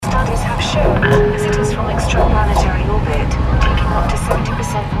show, visitors from extraplanetary orbit, taking up to 70%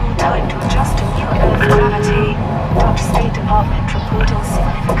 more time to adjust to new Earth gravity. Dutch State Department reporting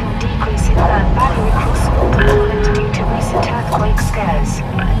significant decrease in land value across all continents due to recent earthquake scares.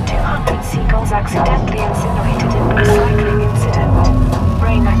 200 seagulls accidentally incinerated in recycling incident.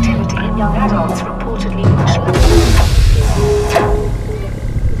 Brain activity in young adults reportedly much lower.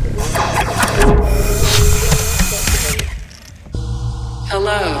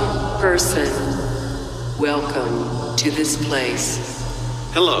 Hello, person. Welcome to this place.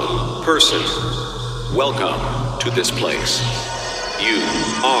 Hello, person. Welcome to this place. You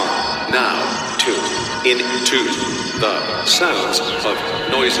are now tuned into the sounds of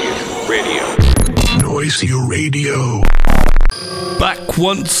Noisy Radio. Noisy Radio. Back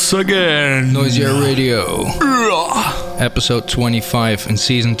once again. Noisy Radio. Episode 25 in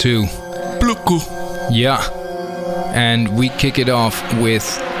season 2. Pluku. Yeah. And we kick it off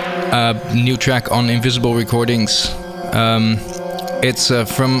with a new track on Invisible Recordings. It's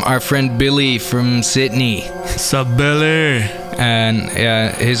from our friend Billy from Sydney. Sup, Billy? And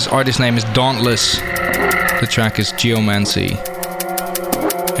his artist name is Dauntless. The track is Geomancy.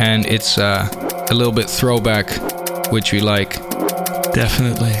 And it's a little bit throwback, which we like.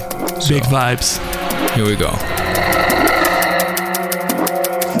 Definitely. Big vibes. Here we go.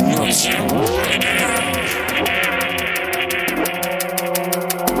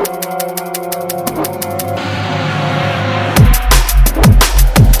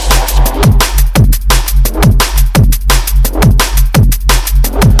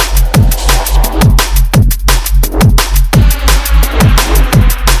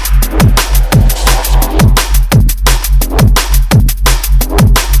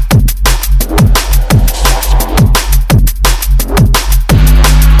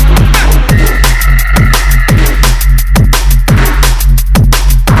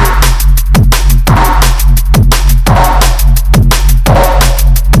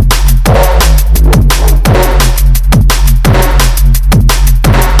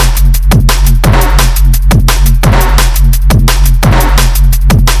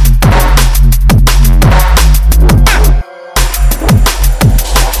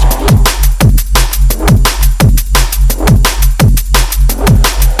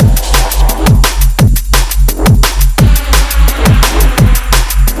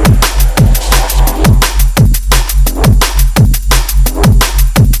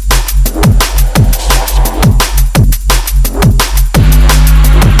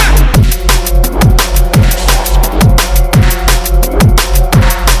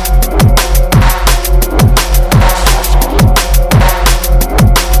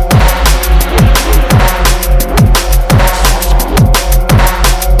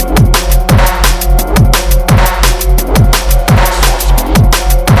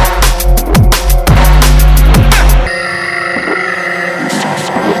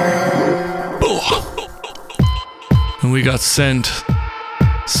 Sent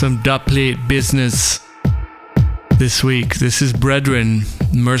some dubplate business this week. This is Brethren,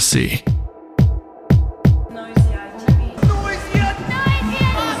 Mercy.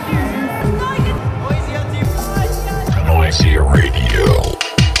 Noisy Radio.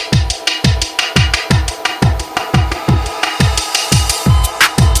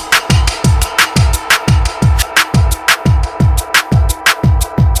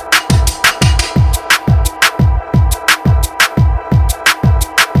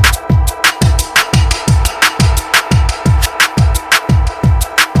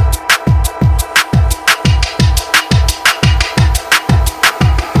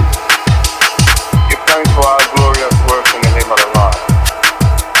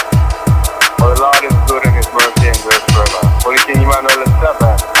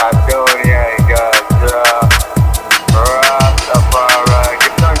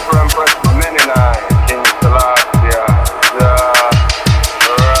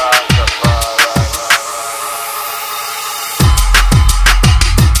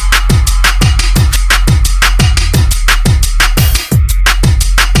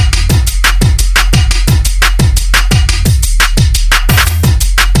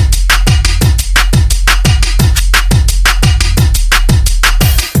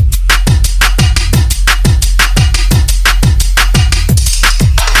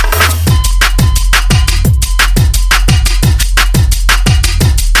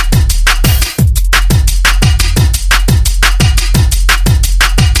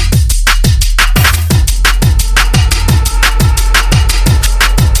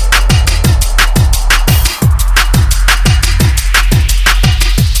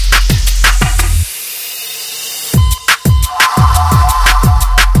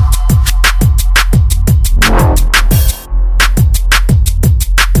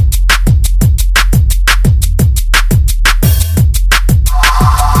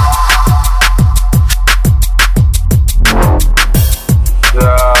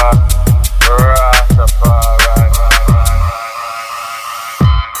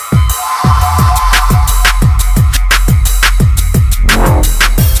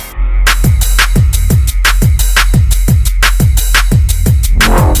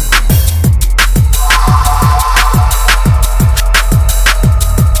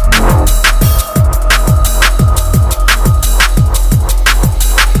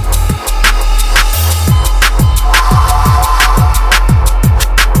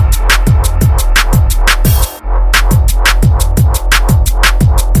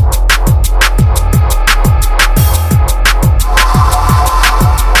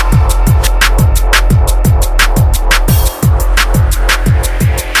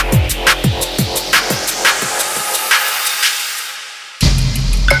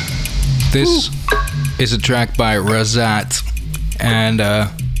 This is a track by Razat, and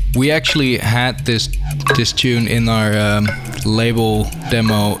we actually had this tune in our label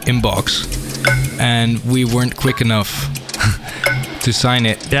demo inbox, and we weren't quick enough to sign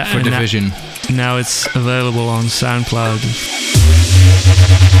it for Division. Now it's available on SoundCloud.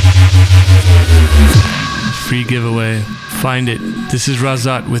 Free giveaway. Find it. This is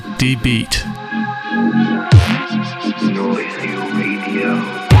Razat with D-Beat. Noisy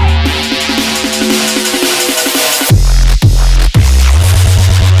Radio.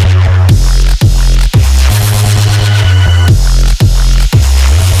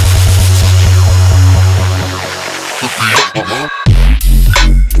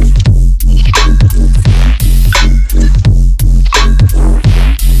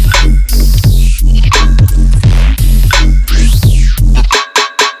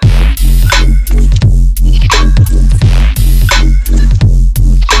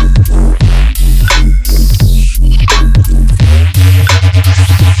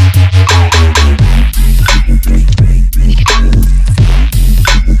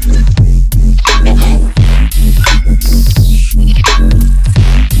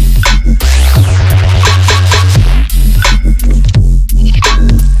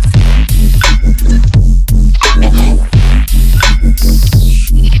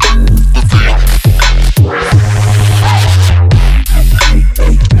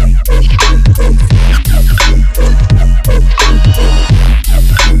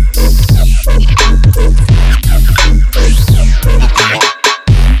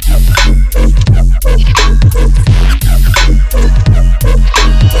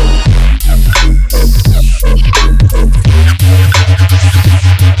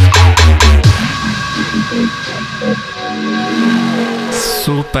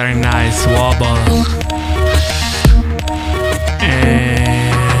 Super nice wobble.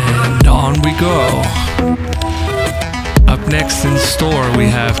 And on we go. Up next in store we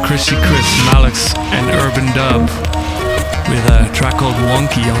have Chrissy Chris, Malix, and Urban Dub with a track called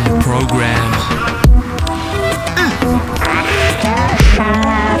Wonky on the program.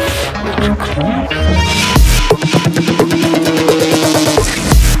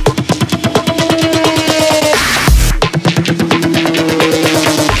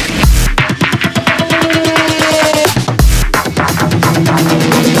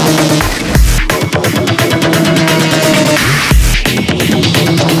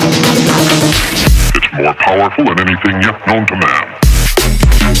 More powerful than anything yet known to man.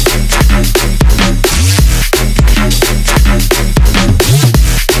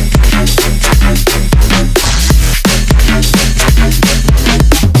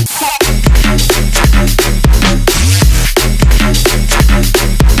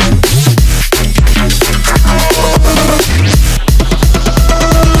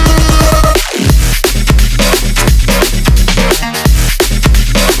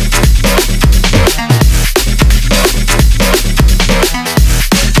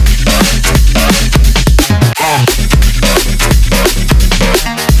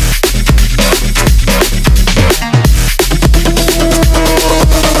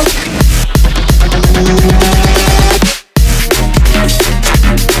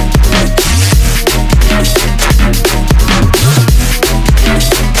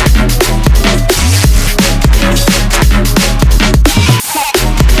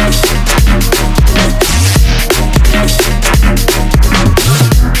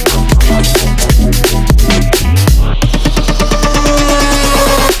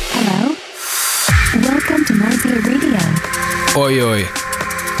 Oi oi,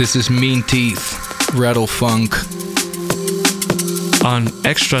 this is Mean Teeth, Rattle Funk. On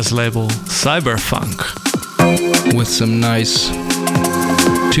Extra's label, Cyberfunk. With some nice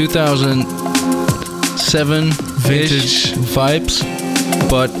 2007 vintage vibes,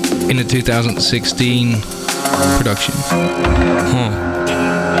 but in a 2016 production.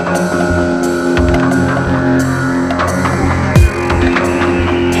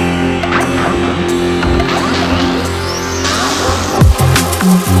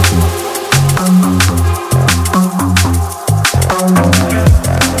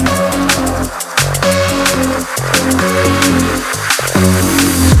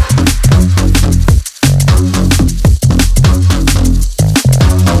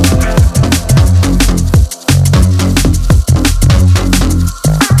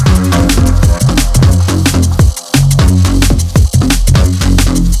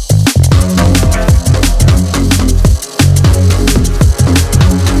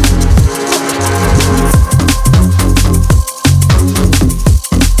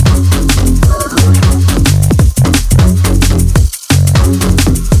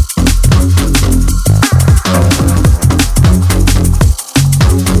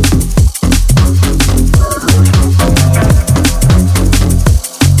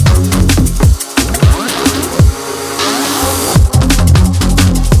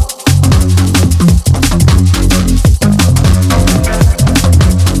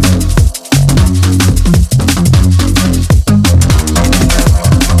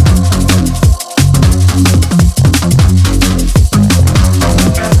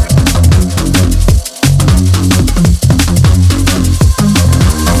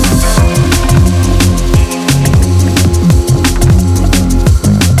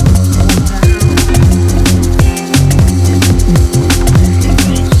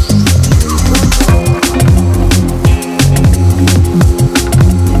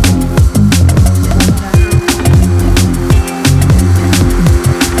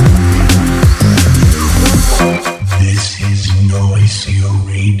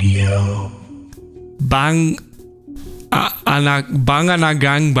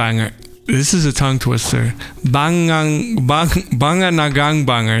 Banganagang Banger. This is a tongue twister. Banganagang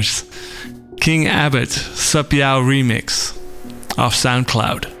Bangers. King Abbott Sup Yow remix off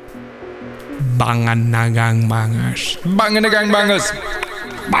SoundCloud. Banganagang Bangers. Banganagang Bangers.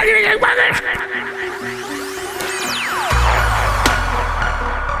 Banganagang Bangers.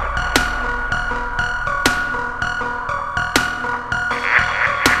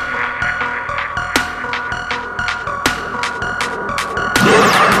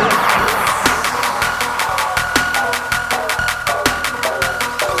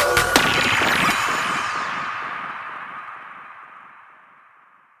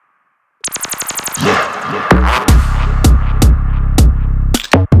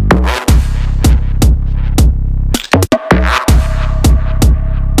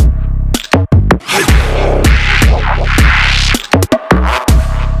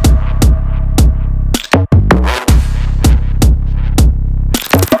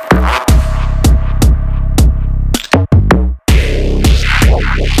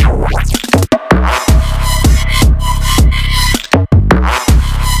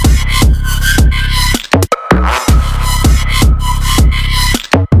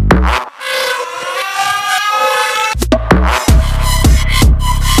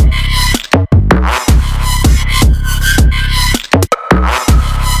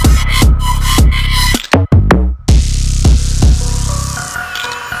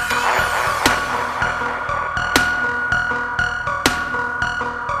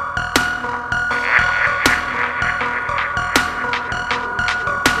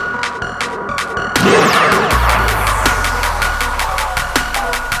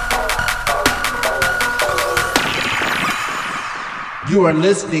 You are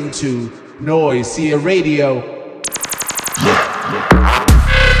listening to Noisia Radio.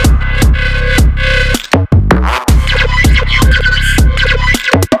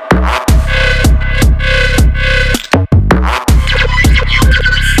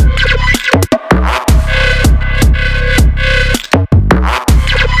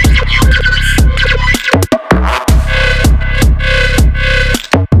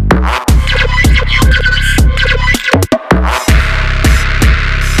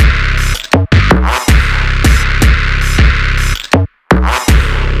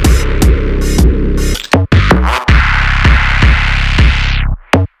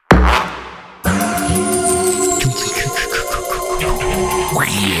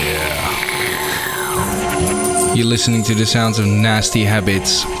 You're listening to the sounds of Nasty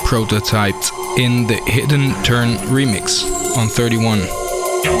Habits, prototyped in the Hidden Turn remix on 31.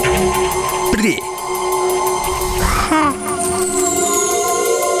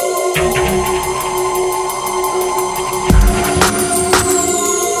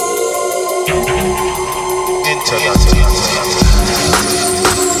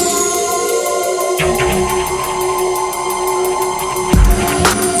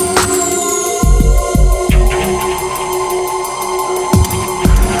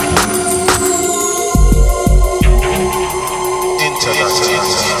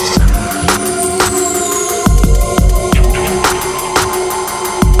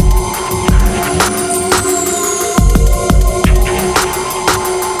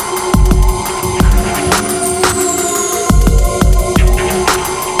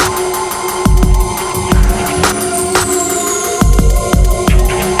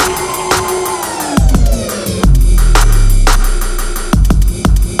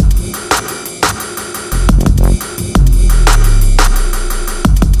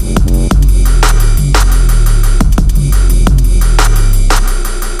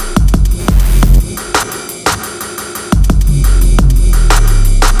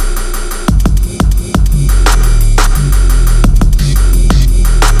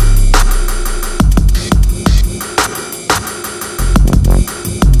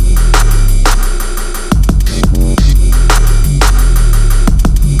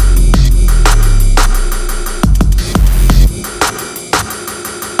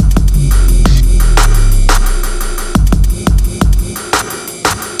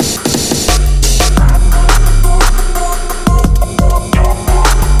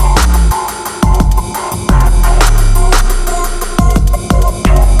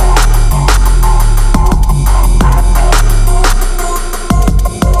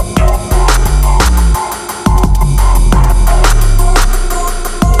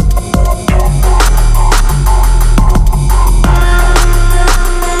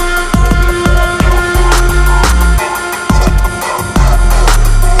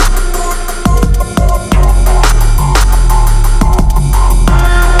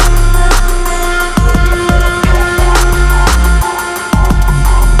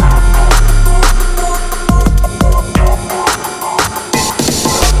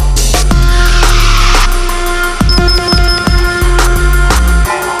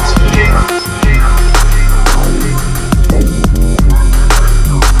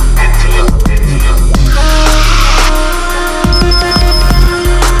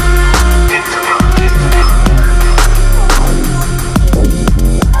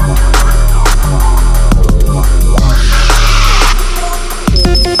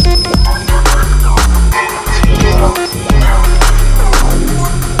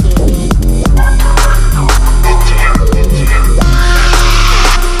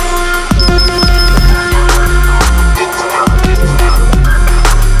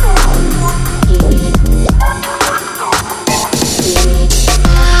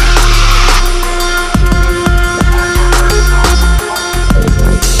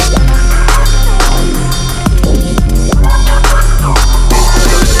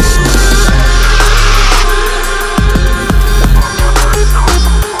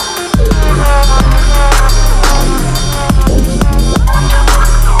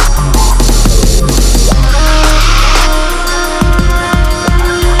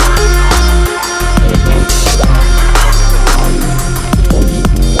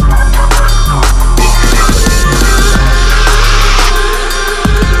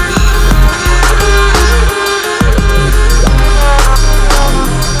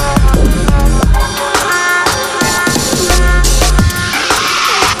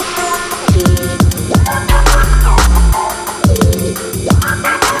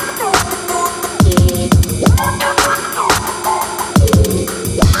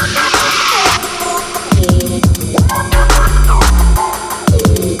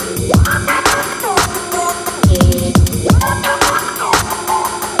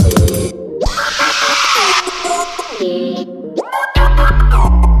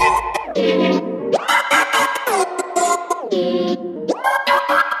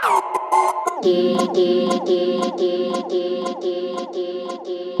 Brand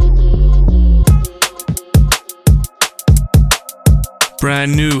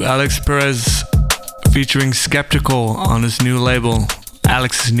new Alex Perez featuring Skeptical on his new label,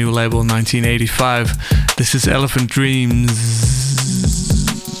 Alex's new label, 1985. This is Elephant Dreams.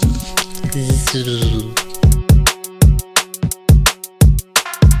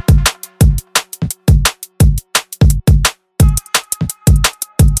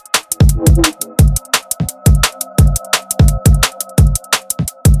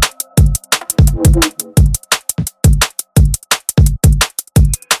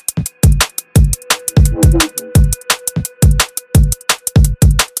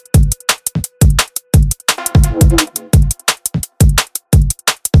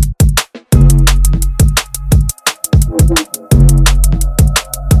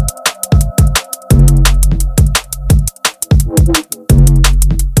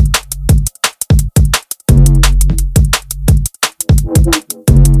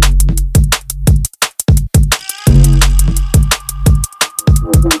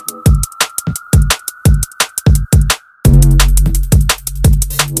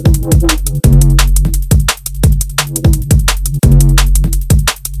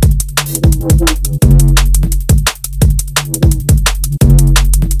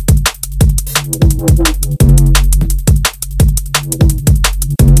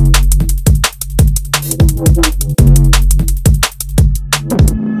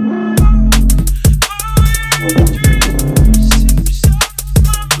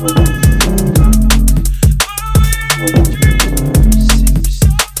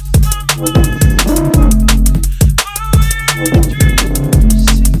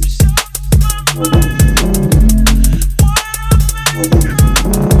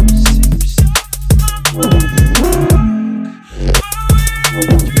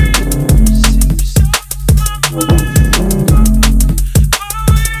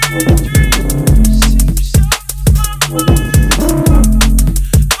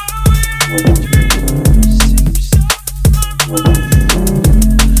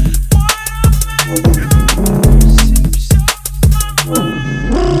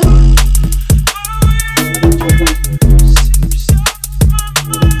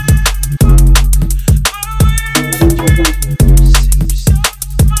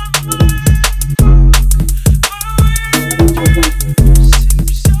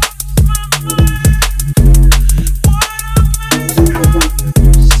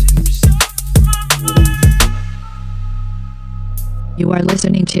 You are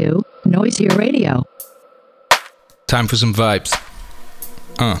listening to Noisier Radio. Time for some vibes.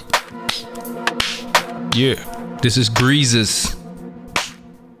 Yeah, this is Greases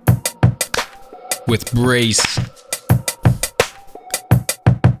with Brace.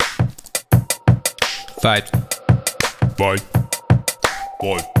 Vibe.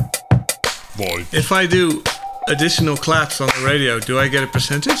 If I do additional claps on the radio, do I get a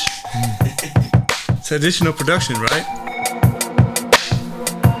percentage? It's additional production, right?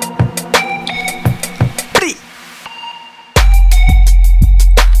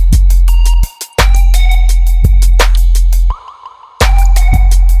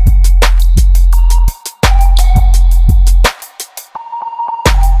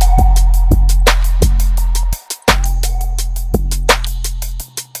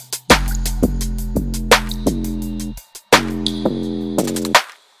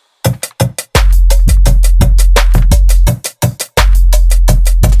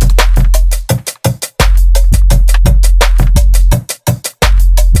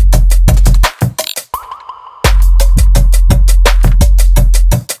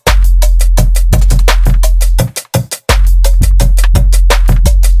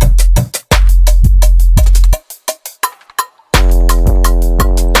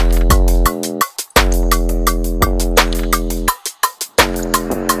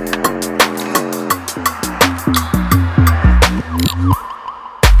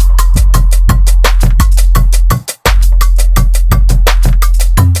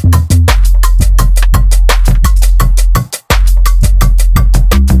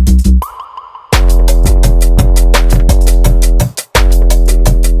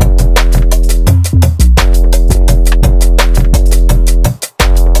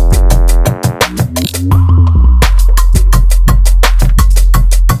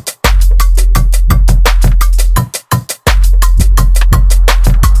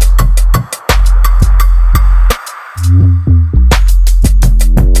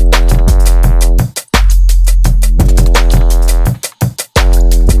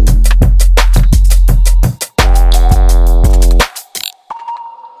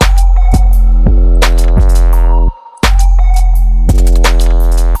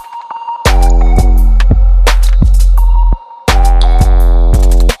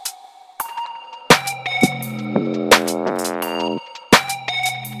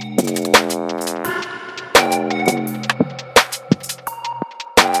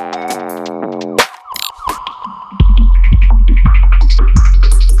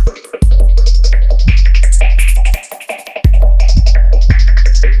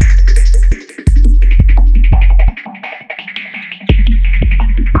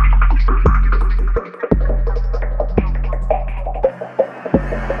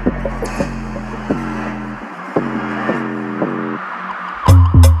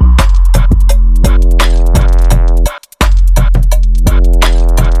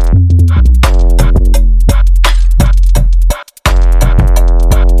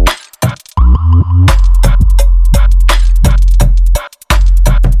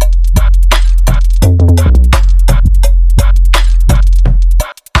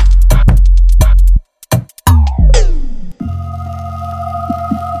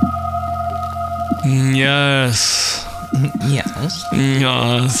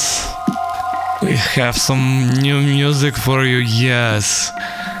 Yes. We have some new music for you, yes.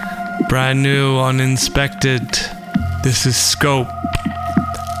 Brand new, uninspected. This is Scope.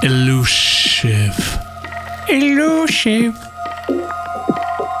 Elusive. Elusive.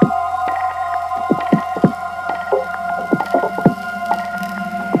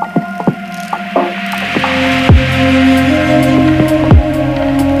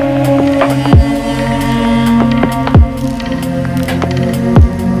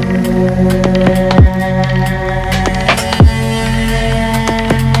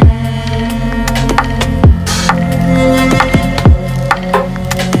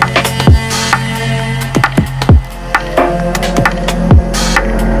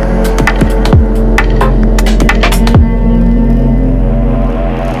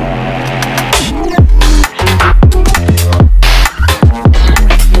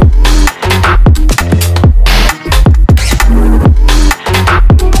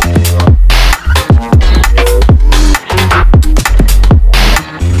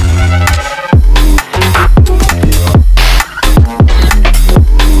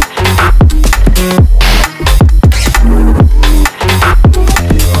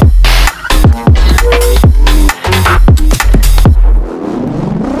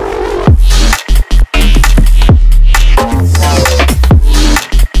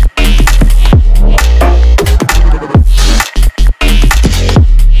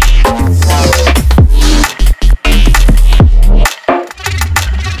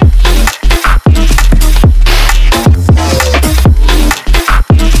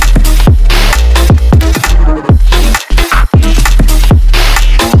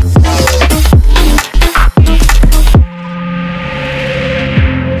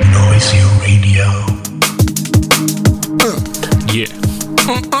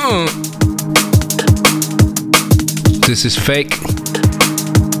 This is Fake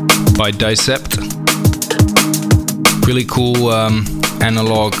by Dicept. Really cool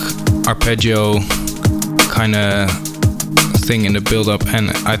analog arpeggio kind of thing in the build-up,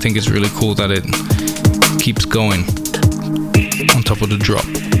 and I think it's really cool that it keeps going on top of the drop.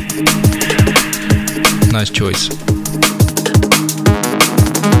 Nice choice.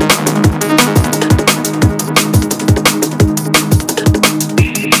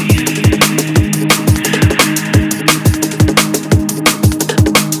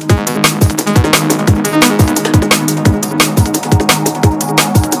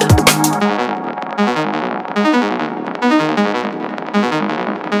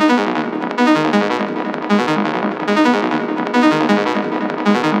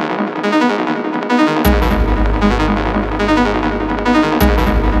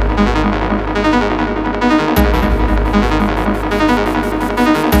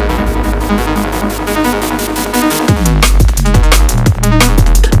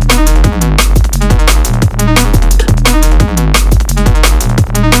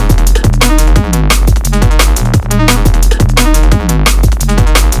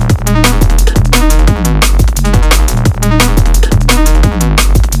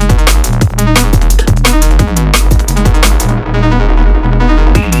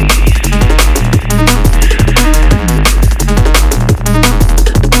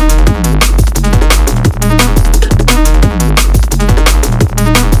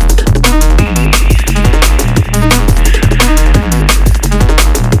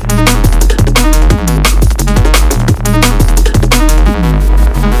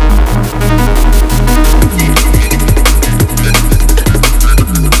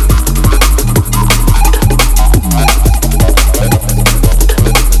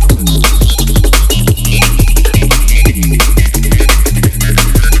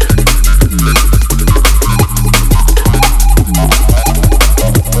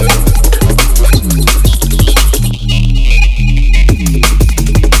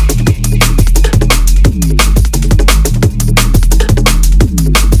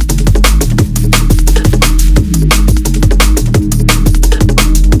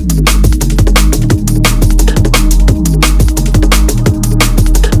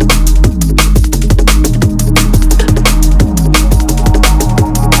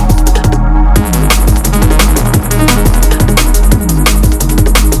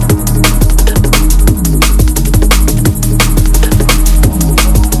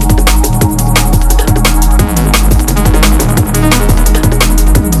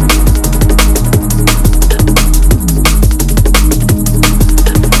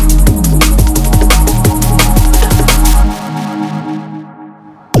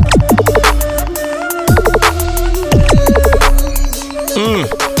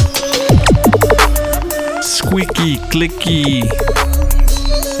 Squeaky, clicky.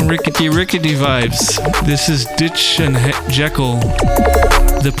 rickety rickety vibes. This is Ditch and Jekyll,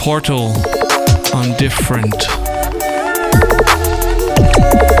 The Portal on Different.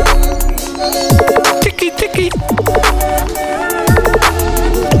 Ticky ticky.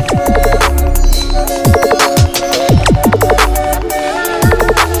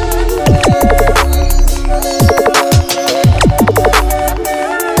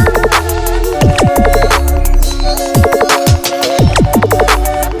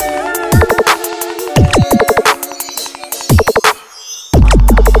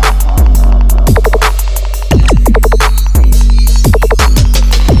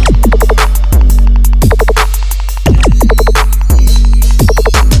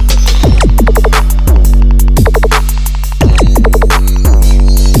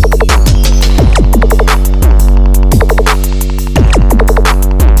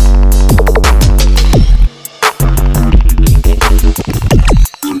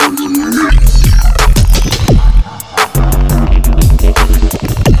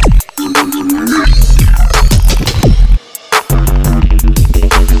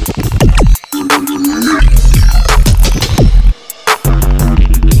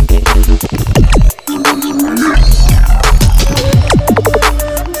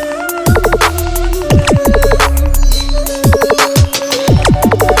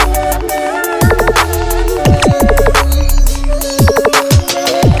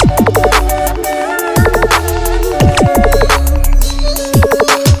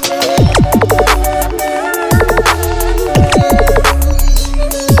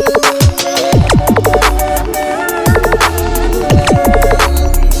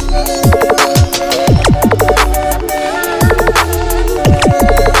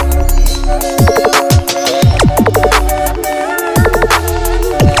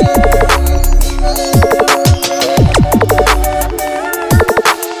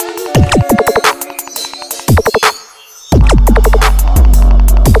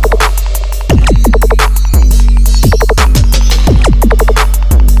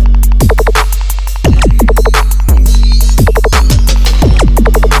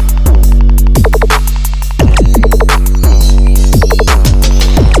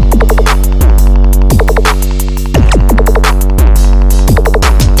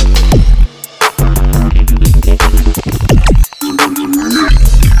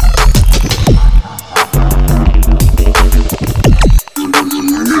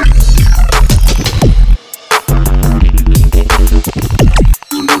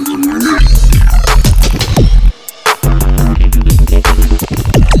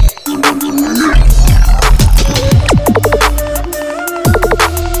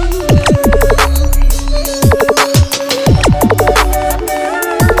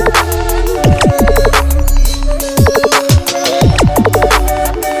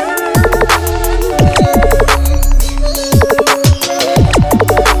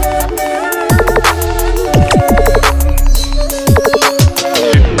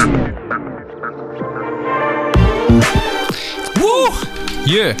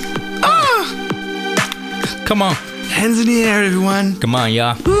 Yeah. Ah! Come on. Hands in the air, everyone. Come on,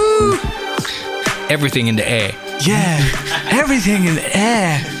 yeah. Woo! Everything in the air. Yeah, everything in the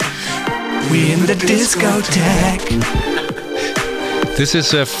air. We in the discotheque. This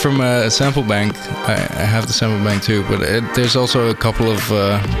is from a sample bank. I have the sample bank too, but there's also a couple of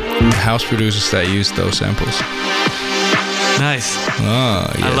house producers that use those samples. Nice. Oh,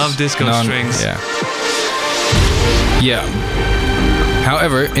 yes. I love disco strings. Yeah. Yeah.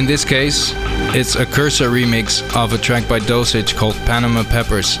 However, in this case, it's a Cursor remix of a track by Dosage called Panama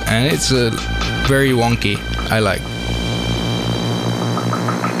Peppers, and it's very wonky. I like.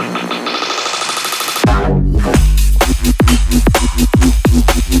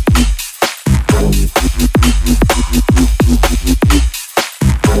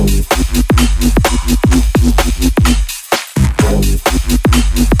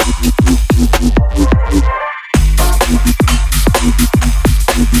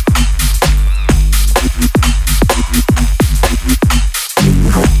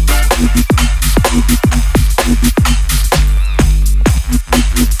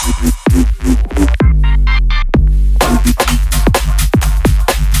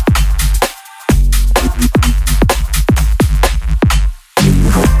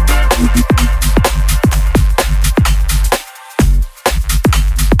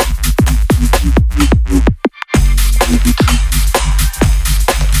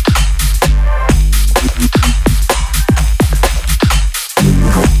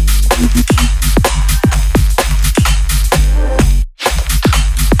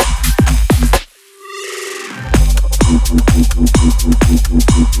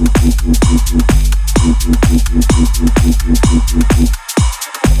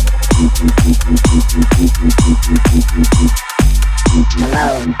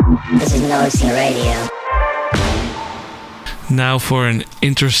 Now for an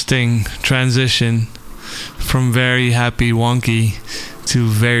interesting transition from very happy wonky to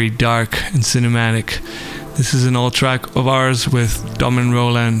very dark and cinematic. This is an old track of ours with Dom and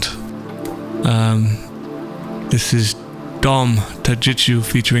Roland. This is Dom Tajitsu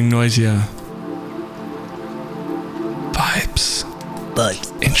featuring Noisia. Vibes.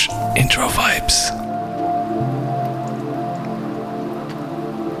 Intro vibes.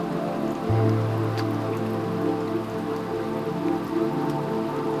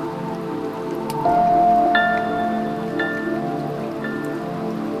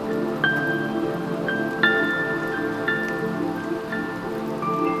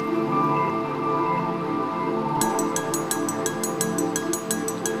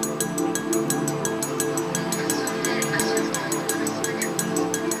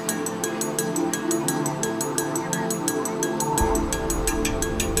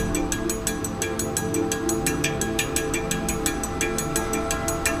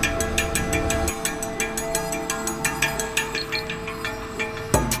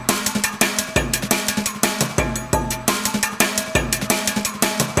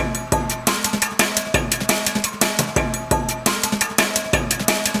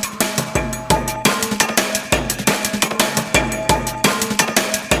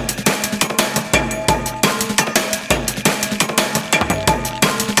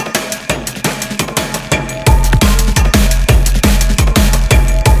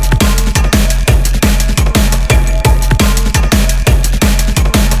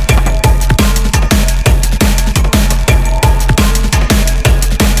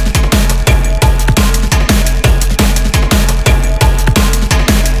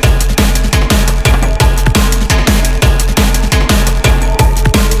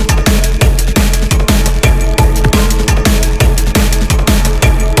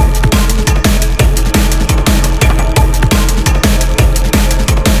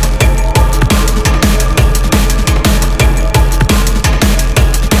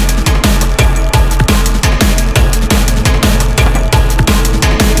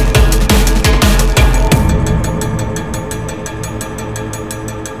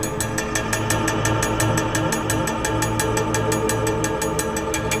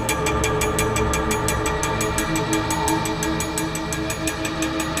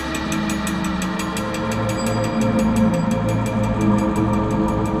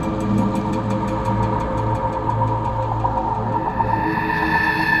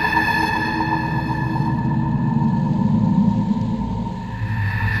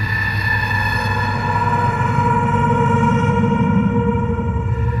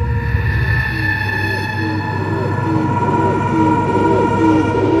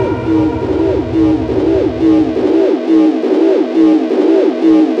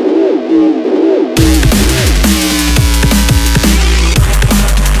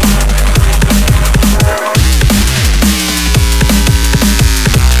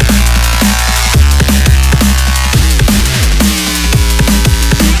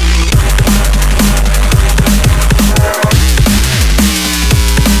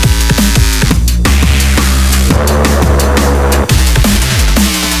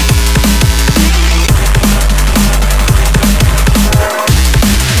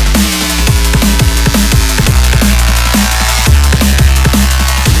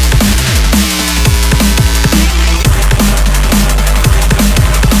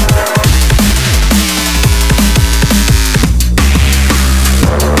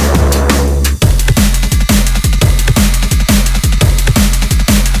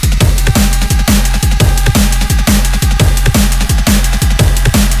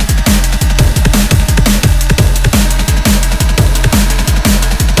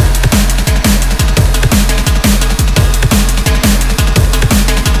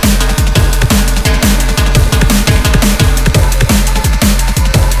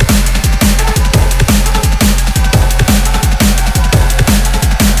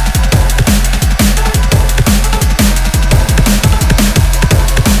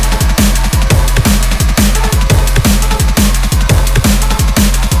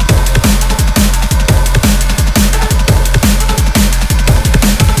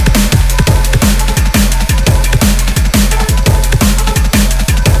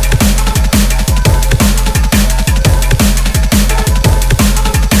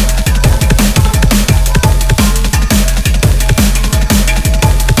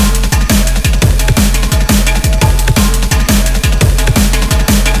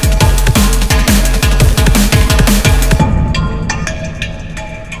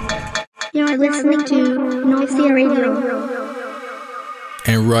 listening to Noisia Radio.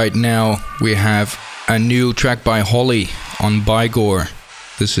 And right now we have a new track by Holly on Bygore.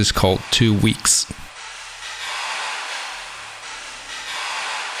 This is called 2 Weeks.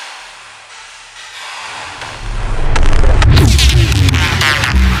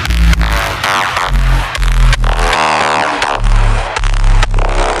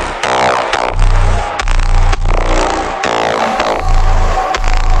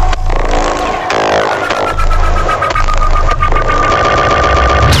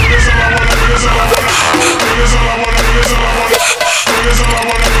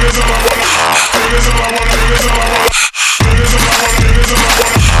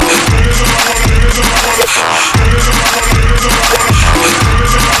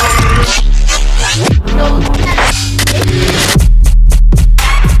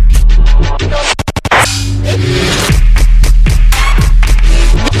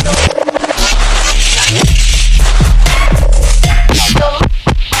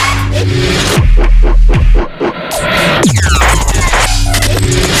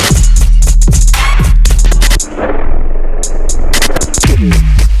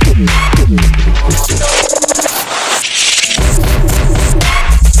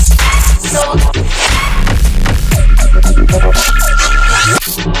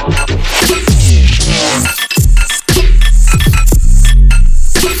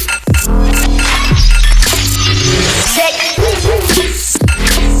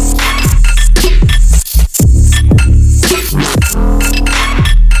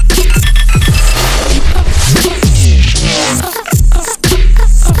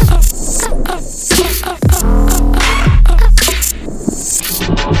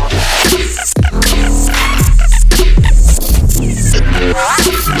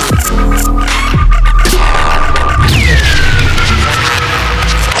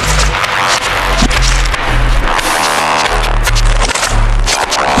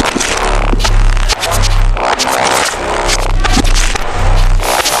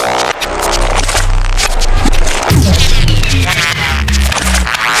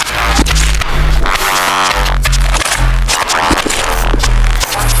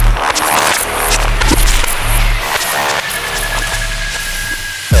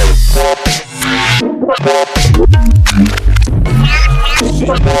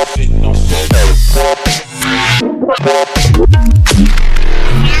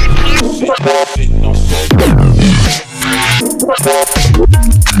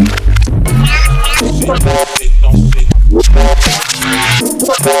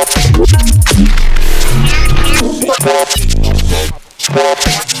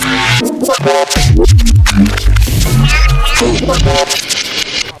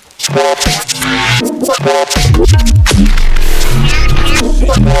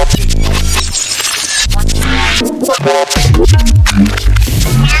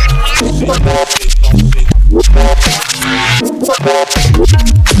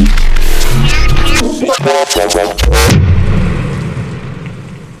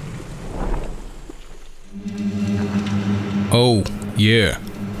 Oh, yeah.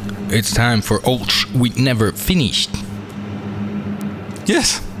 It's time for Ulch We Never Finished.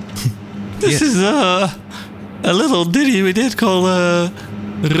 Yes. This is a little ditty we did called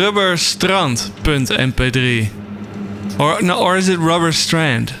Rubberstrand.mp3. Or is it Rubber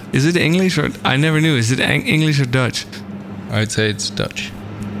Strand? Is it English or... I never knew. Is it English or Dutch? I'd say it's Dutch.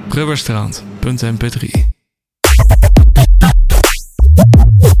 Rubberstrand.mp3.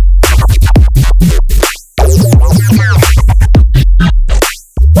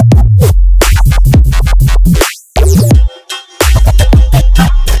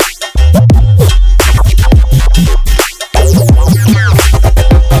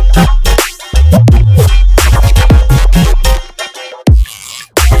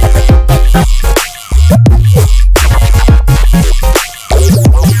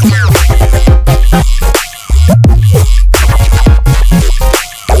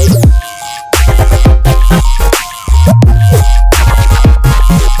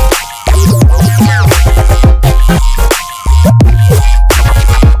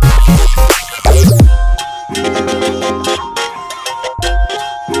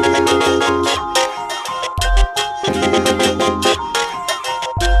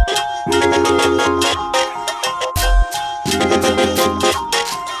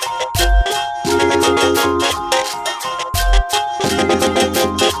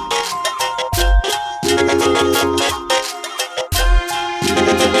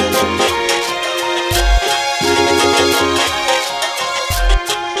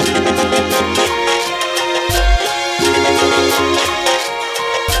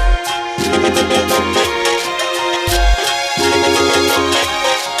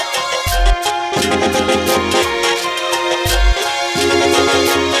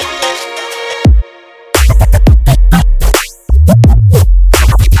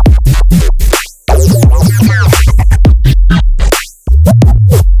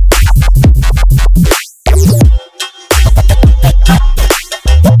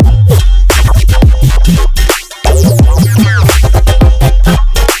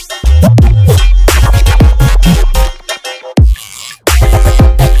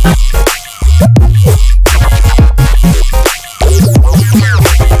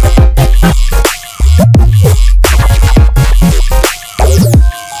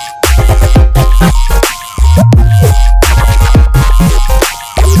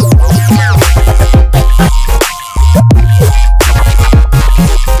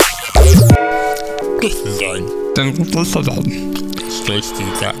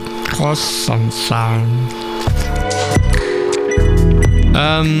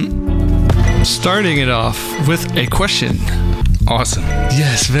 Starting it off with a question. Awesome.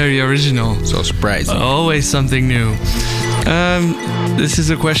 Yes, very original. So surprising. Always something new. This is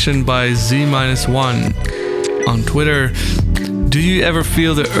a question by Z-1 on Twitter. Do you ever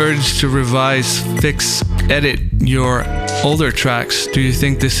feel the urge to revise, fix, edit your older tracks? Do you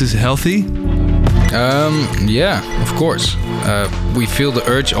think this is healthy? Yeah, of course. We feel the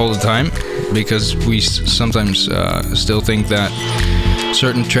urge all the time because we sometimes still think that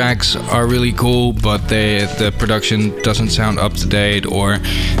certain tracks are really cool, but the production doesn't sound up to date, or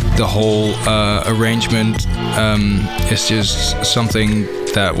the whole arrangement is just something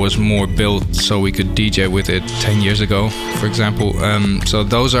that was more built so we could DJ with it 10 years ago, for example. So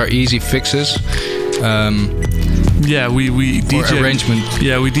those are easy fixes. Yeah, we DJ arrangement.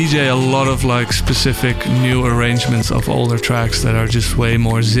 Yeah, we DJ a lot of like specific new arrangements of older tracks that are just way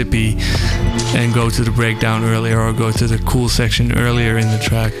more zippy and go to the breakdown earlier or go to the cool section earlier in the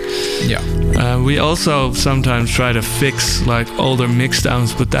track. Yeah. We also sometimes try to fix like older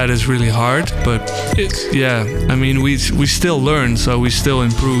mixdowns, but that is really hard. But it's I mean we still learn, so we still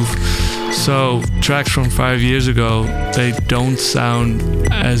improve. So tracks from 5 years ago, they don't sound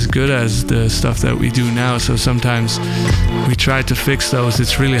as good as the stuff that we do now. So sometimes we try to fix those.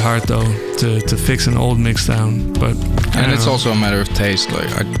 It's really hard though to fix an old mixdown. But it's also a matter of taste.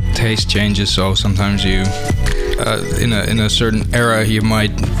 Like our taste changes, so sometimes you in a certain era you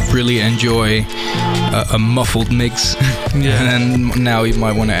might really enjoy a muffled mix, and now you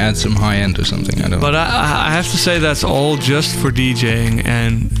might want to add some high end or something. I don't know. But I have to say that's all just for DJing,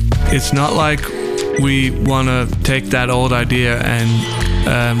 and it's not like we want to take that old idea and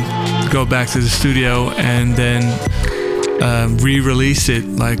go back to the studio and then re-release it,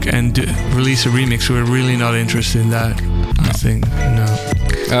 and release a remix. We're really not interested in that. I think no.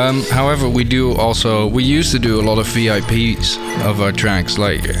 However, we used to do a lot of VIPs of our tracks,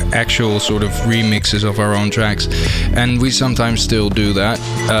 like actual sort of remixes of our own tracks, and we sometimes still do that.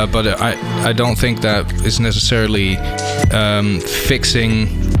 But I don't think that is necessarily fixing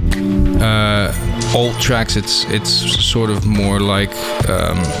old tracks. It's sort of more like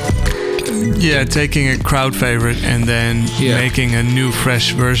taking a crowd favorite and then making a new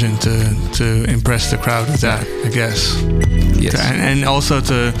fresh version to impress the crowd with that, I guess. Yes. And also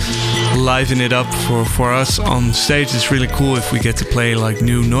to liven it up for us on stage. It's really cool if we get to play like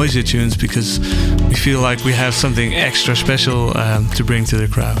new noisy tunes, because we feel like we have something extra special to bring to the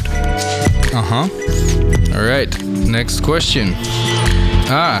crowd. All right, next question.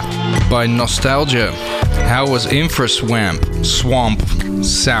 By Nostalgia. How was Infraswamp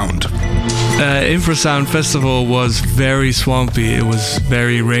sound? Infrasound Festival was very swampy. It was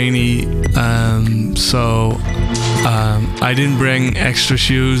very rainy, so I didn't bring extra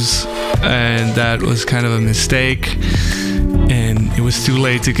shoes, and that was kind of a mistake. And it was too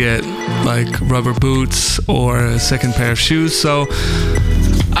late to get like rubber boots or a second pair of shoes, so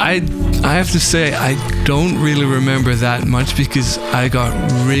I have to say I don't really remember that much because I got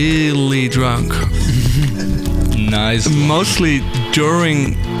really drunk. Nice. Mostly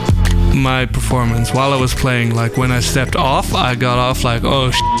during my performance while I was playing. Like when I stepped off, I got off like,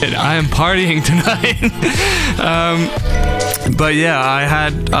 oh shit, I am partying tonight. But yeah, I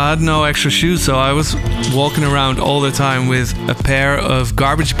had no extra shoes, so I was walking around all the time with a pair of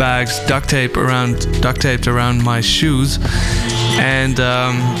garbage bags duct taped around my shoes. And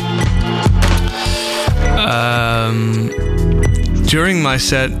during my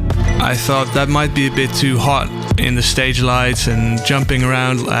set, I thought that might be a bit too hot in the stage lights and jumping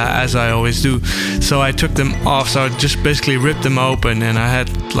around as I always do. So I took them off, so I just basically ripped them open, and I had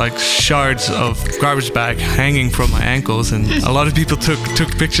like shards of garbage bag hanging from my ankles, and a lot of people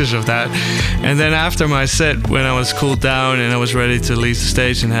took pictures of that. And then after my set, when I was cooled down and I was ready to leave the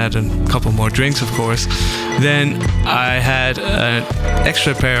stage and had a couple more drinks, of course, then I had an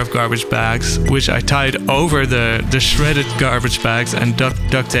extra pair of garbage bags, which I tied over the shredded garbage bags and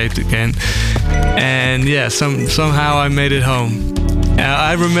duct taped again. And yeah, somehow I made it home.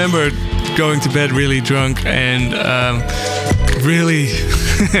 I remember going to bed really drunk, and really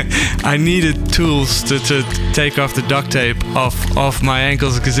I needed tools to take off the duct tape off my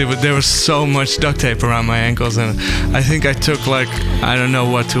ankles, because there was so much duct tape around my ankles, and I think I took I don't know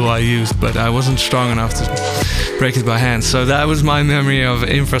what tool I used, but I wasn't strong enough to break it by hand. So that was my memory of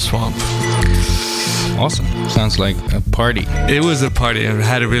Infraswamp. Awesome. Sounds like a party. It was a party. I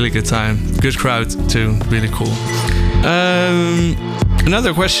had a really good time. Good crowd too. Really cool.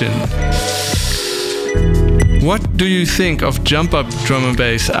 Another question. What do you think of jump up drum and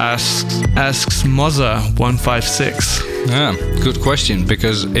bass? Asks Mozza156. Yeah, good question,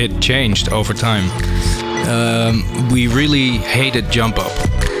 because it changed over time. We really hated jump up.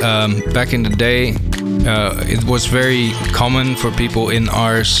 Back in the day, it was very common for people in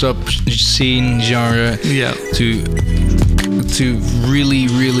our sub-scene genre to really,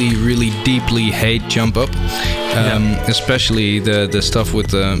 really, really deeply hate jump up, especially the stuff with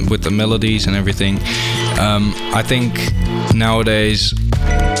the melodies and everything. I think nowadays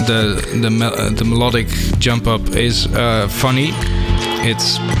the melodic jump up is funny.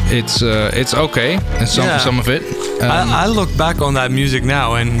 It's okay, and some of it. I look back on that music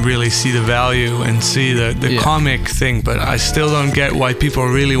now and really see the value and see the comic thing, but I still don't get why people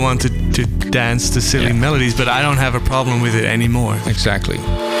really want to dance to silly melodies, but I don't have a problem with it anymore. Exactly.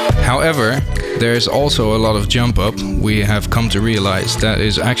 However, there's also a lot of jump up we have come to realize that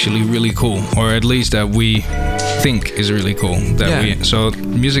is actually really cool, or at least that we think is really cool. So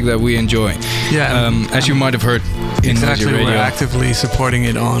music that we enjoy. As you might have heard in Noisy Radio. We're actively supporting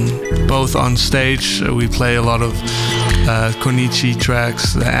it both on stage. We play a lot of Konichi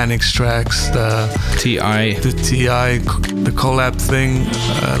tracks, the Annex tracks, the TI, the collab thing,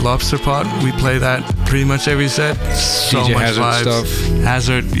 Lobster Pot. We play that pretty much every set. So DJ much Hazard vibes. stuff.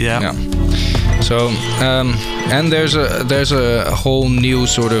 Hazard, yeah. So and there's a whole new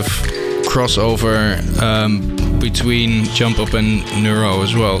sort of crossover between jump up and neuro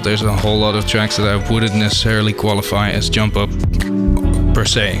as well. There's a whole lot of tracks that I wouldn't necessarily qualify as jump up per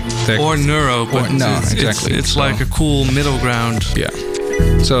se. Or neuro, but exactly. It's like a cool middle ground. Yeah.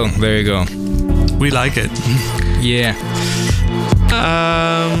 So there you go. We like it. Yeah.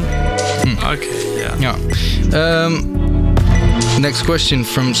 Okay. Yeah. Next question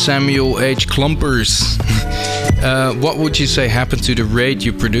from Samuel H. Klumpers. What would you say happened to the rate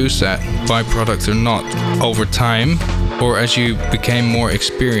you produced at, byproduct or not, over time, or as you became more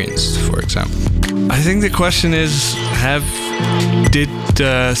experienced, for example? I think the question is, did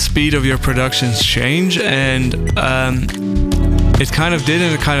the speed of your productions change? And it kind of did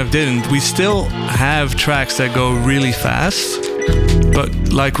and it kind of didn't. We still have tracks that go really fast, but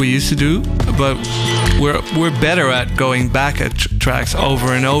like we used to do, but we're better at going back at tracks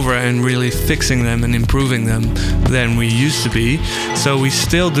over and over and really fixing them and improving them than we used to be. So we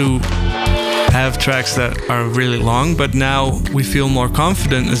still do have tracks that are really long, but now we feel more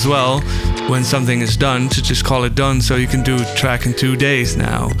confident as well when something is done to just call it done, so you can do a track in 2 days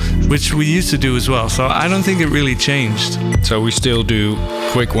now, which we used to do as well. So I don't think it really changed. So we still do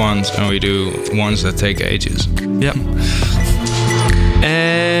quick ones and we do ones that take ages. Yep.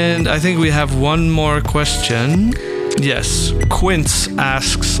 And I think we have one more question. Yes, Quince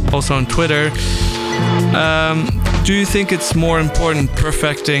asks, also on Twitter, do you think it's more important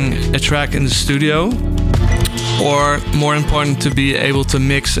perfecting a track in the studio, or more important to be able to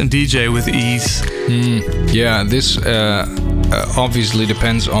mix and DJ with ease? Yeah, this obviously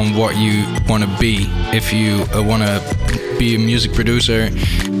depends on what you want to be. If you want to be a music producer,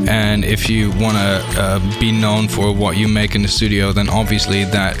 and if you want to be known for what you make in the studio, then obviously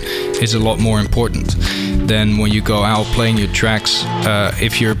that is a lot more important than when you go out playing your tracks.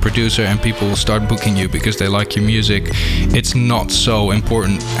 If you're a producer and people start booking you because they like your music, it's not so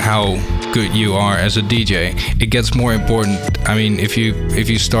important how good you are as a DJ. It gets more important. I mean, if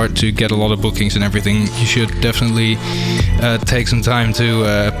you start to get a lot of bookings and everything, you should definitely take some time to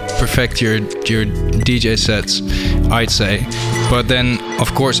perfect your DJ sets, I'd say. But then,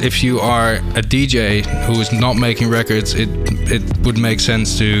 of course, if you are a DJ who is not making records, it would make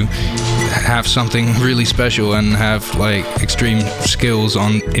sense to have something really special and have like extreme skills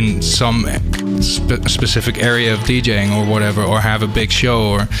in some specific area of DJing or whatever, or have a big show,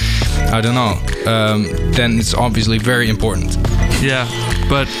 or I don't know. Then it's obviously very important. Yeah,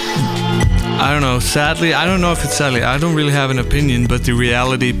 but I don't know. Sadly, I don't know if it's sadly. I don't really have an opinion, but the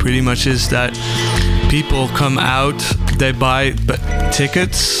reality pretty much is that people come out, they buy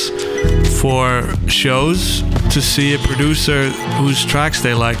tickets for shows to see a producer whose tracks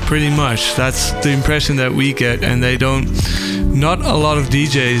they like, pretty much. That's the impression that we get, and not a lot of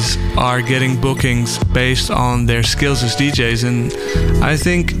DJs are getting bookings based on their skills as DJs, and I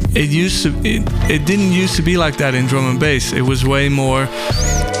think it didn't used to be like that in drum and bass. It was way more,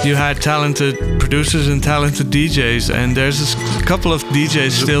 you had talented producers and talented DJs, and there's a couple of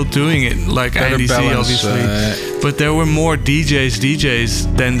DJs still doing it, like Andy C, obviously. But there were more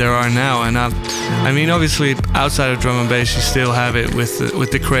DJs than there are now, and I mean, obviously, outside of drum and bass, you still have it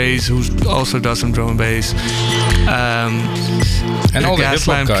with the Craze, who also does some drum and bass, and all the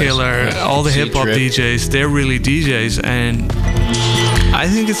Gaslamp Killer, all the hip hop DJs. They're really DJs, and I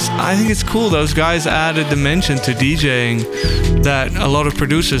think it's cool. Those guys added dimension to DJing that a lot of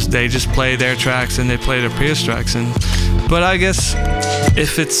producers, they just play their tracks and they play their peers' tracks. But I guess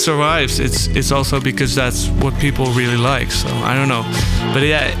if it survives, it's also because that's what people really like. So I don't know. But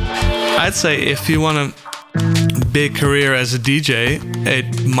yeah, I'd say if you want a big career as a DJ,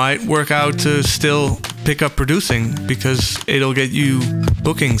 it might work out to still pick up producing because it'll get you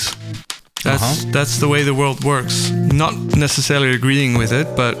bookings. That's the way the world works. Not necessarily agreeing with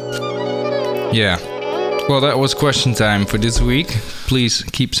it, but yeah. Well, that was question time for this week. Please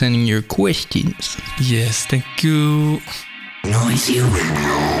keep sending your questions. Yes, thank you. Noisy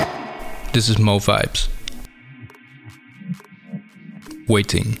Radio. This is Mo Vibes.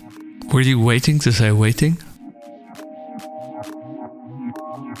 Waiting. Were you waiting to say waiting?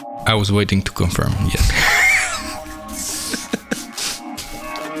 I was waiting to confirm, yes.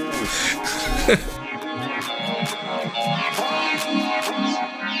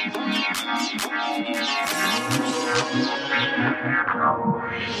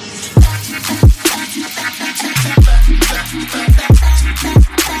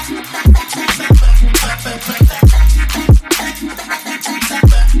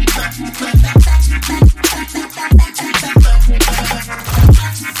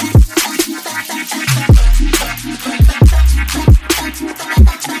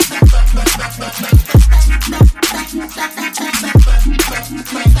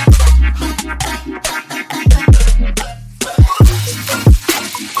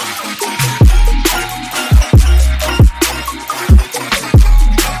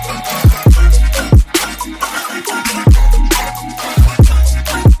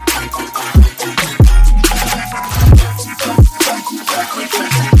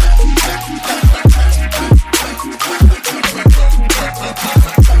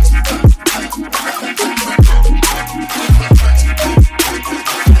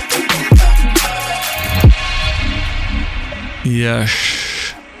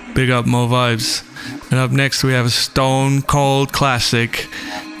 Yes, big up Mo Vibes. And up next we have a stone cold classic,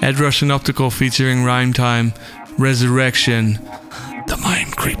 Ed Rush and Optical featuring Rhyme Time, Resurrection, The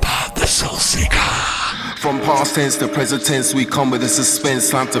Mind Creeper, The Soul Seeker. From past tense to present tense, we come with a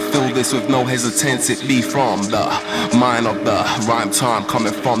suspense. Time to fill this with no hesitance. It be from the mind of the rhyme time,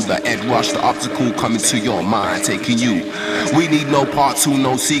 coming from the Ed Rush, the Optical coming to your mind, taking you. We need no part two,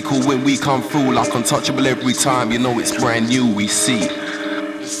 no sequel. When we come through, like untouchable every time, you know it's brand new. We see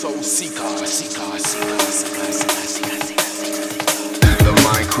the soul seeker, the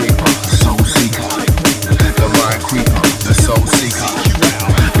mind creeper, soul seeker, the mind creeper, the soul seeker.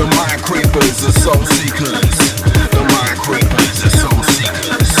 The mind creepers, the soul seekers. The mind creepers, the soul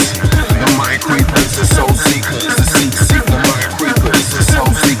seekers. The mind creepers, the soul seekers. The seek. The mind creepers, the soul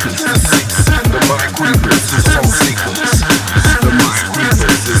seekers. The seek. The mind creepers, the soul seekers. The mind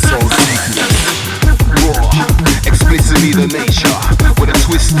creepers, the soul seekers. Raw, explicitly the nature, with a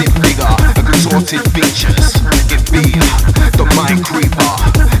twisted figure and contorted features. It be the mind creeper.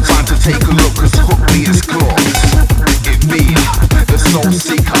 Time to take a look as hookly as claws. It be the soul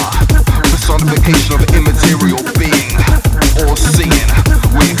seeker, personification of immaterial being, all seeing,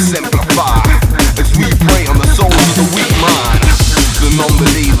 we exemplify as we prey on the souls of the weak mind, the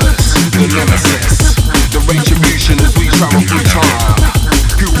non-believers, the nemesis, the retribution as we travel through time.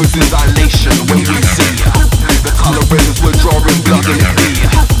 Goopers in dilation when we see the color red as we're drawing blood in it be.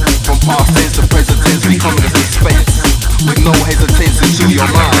 From past tense to present tense, we come in a suspense with no hesitancy to your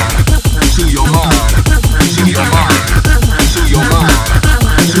mind, to your mind, to your mind, to your mind,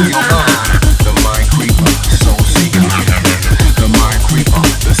 to your mind. The mind creeper, soul seeker. The mind creeper,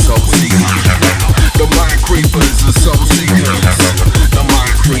 the soul seeker. The mind creepers, the soul seekers. The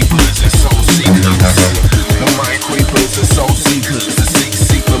mind creepers, the soul seekers. The mind creepers, the soul seekers. The seek.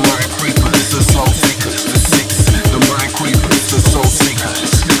 The mind creepers, the soul seekers. The seek. The mind creepers, the soul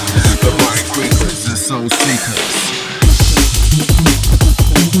seekers. The mind creepers, the soul seekers.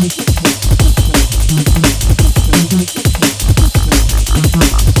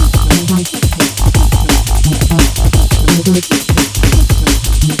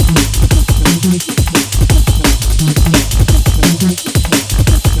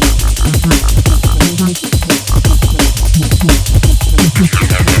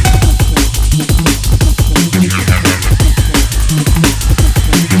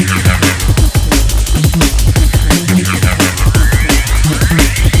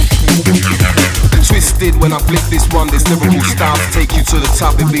 When I flip this one, this lyrical style to take you to the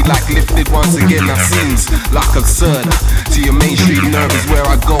top, it be like lifted once again. That seems like absurd to your mainstream nerves where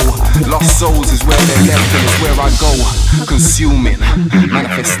I go, lost souls is where they're left and it's where I go. Consuming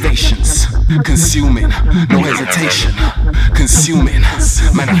manifestations, consuming, no hesitation. Consuming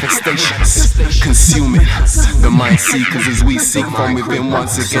manifestations, consuming the mind seekers as we seek from within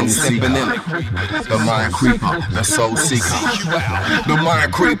once again stepping in. The mind creeper, the soul seeker. The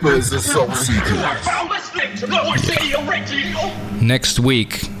mind creeper is the soul seeker. Next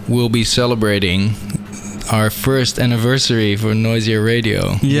week we'll be celebrating our first anniversary for Noisier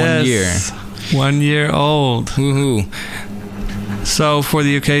Radio. Yes, 1 year old. Woohoo! So for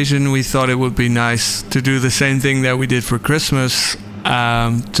the occasion, we thought it would be nice to do the same thing that we did for Christmas,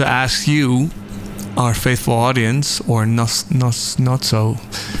 to ask you, our faithful audience, or not so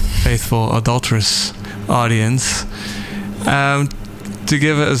faithful adulterous audience, to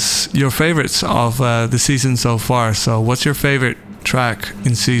give us your favorites of the season so far. So what's your favorite track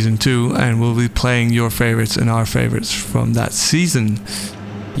in season 2? And we'll be playing your favorites and our favorites from that season.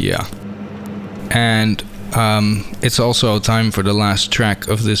 Yeah. And it's also time for the last track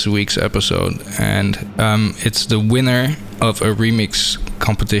of this week's episode, and it's the winner of a remix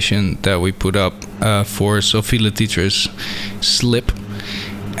competition that we put up for Sophie Letitra's Slip,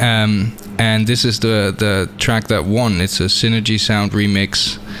 and this is the track that won. It's a Synergy Sound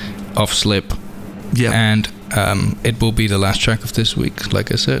remix of Slip, and it will be the last track of this week, like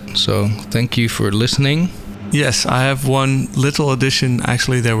I said. So thank you for listening. Yes, I have one little addition.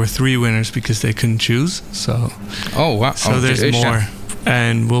 Actually, there were 3 winners because they couldn't choose. So, oh wow! So there's more,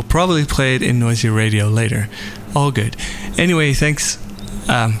 and we'll probably play it in Noisy Radio later. All good. Anyway, thanks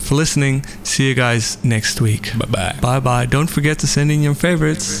for listening. See you guys next week. Bye bye. Bye bye. Don't forget to send in your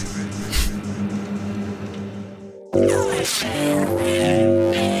favorites.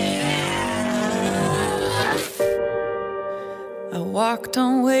 I walked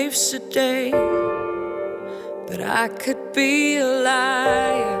on waves today, but I could be a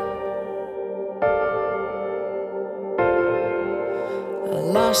liar. I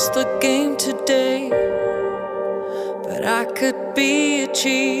lost the game today, but I could be a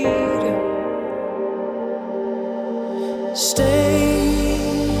cheater. Stay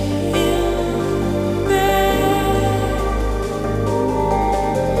in bed,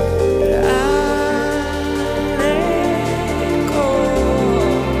 but I let go.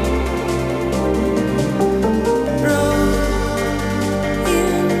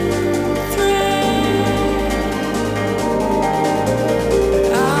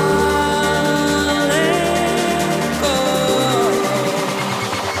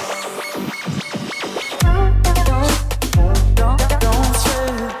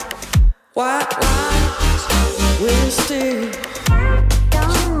 White lines will stay.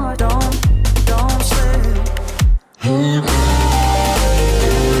 Don't slip.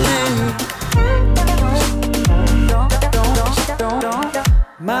 Don't.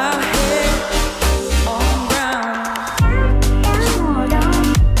 My head on ground.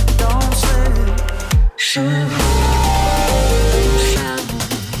 Don't slip.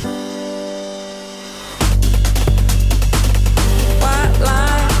 White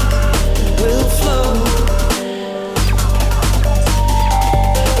lines will flow.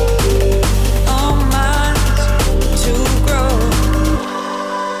 All minds to grow.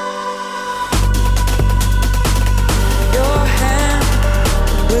 Your hand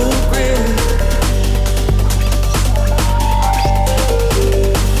will grip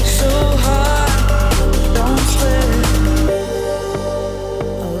so hard, don't slip.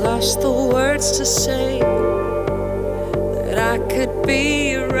 I lost the words to say that I could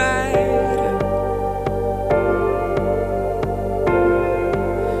be a writer,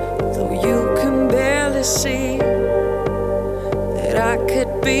 though you can barely see that I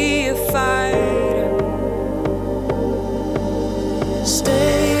could be a fighter.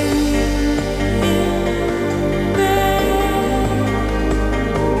 Stay in bed,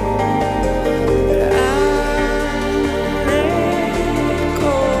 but I let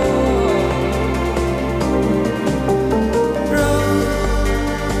go.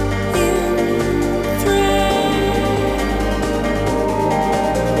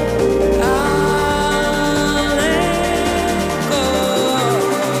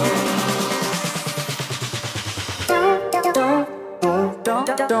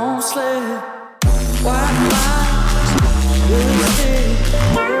 Don't slip. White lines will stay.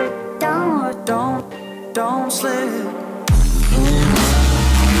 Don't slip.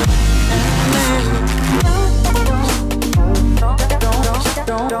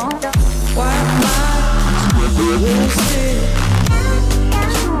 Don't. White lines will stay.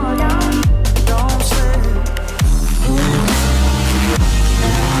 Don't slip.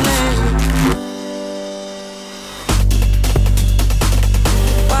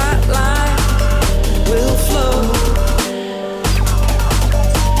 White lines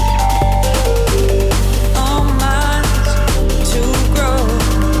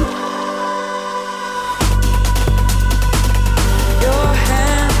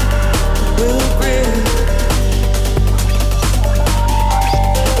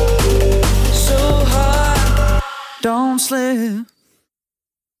live.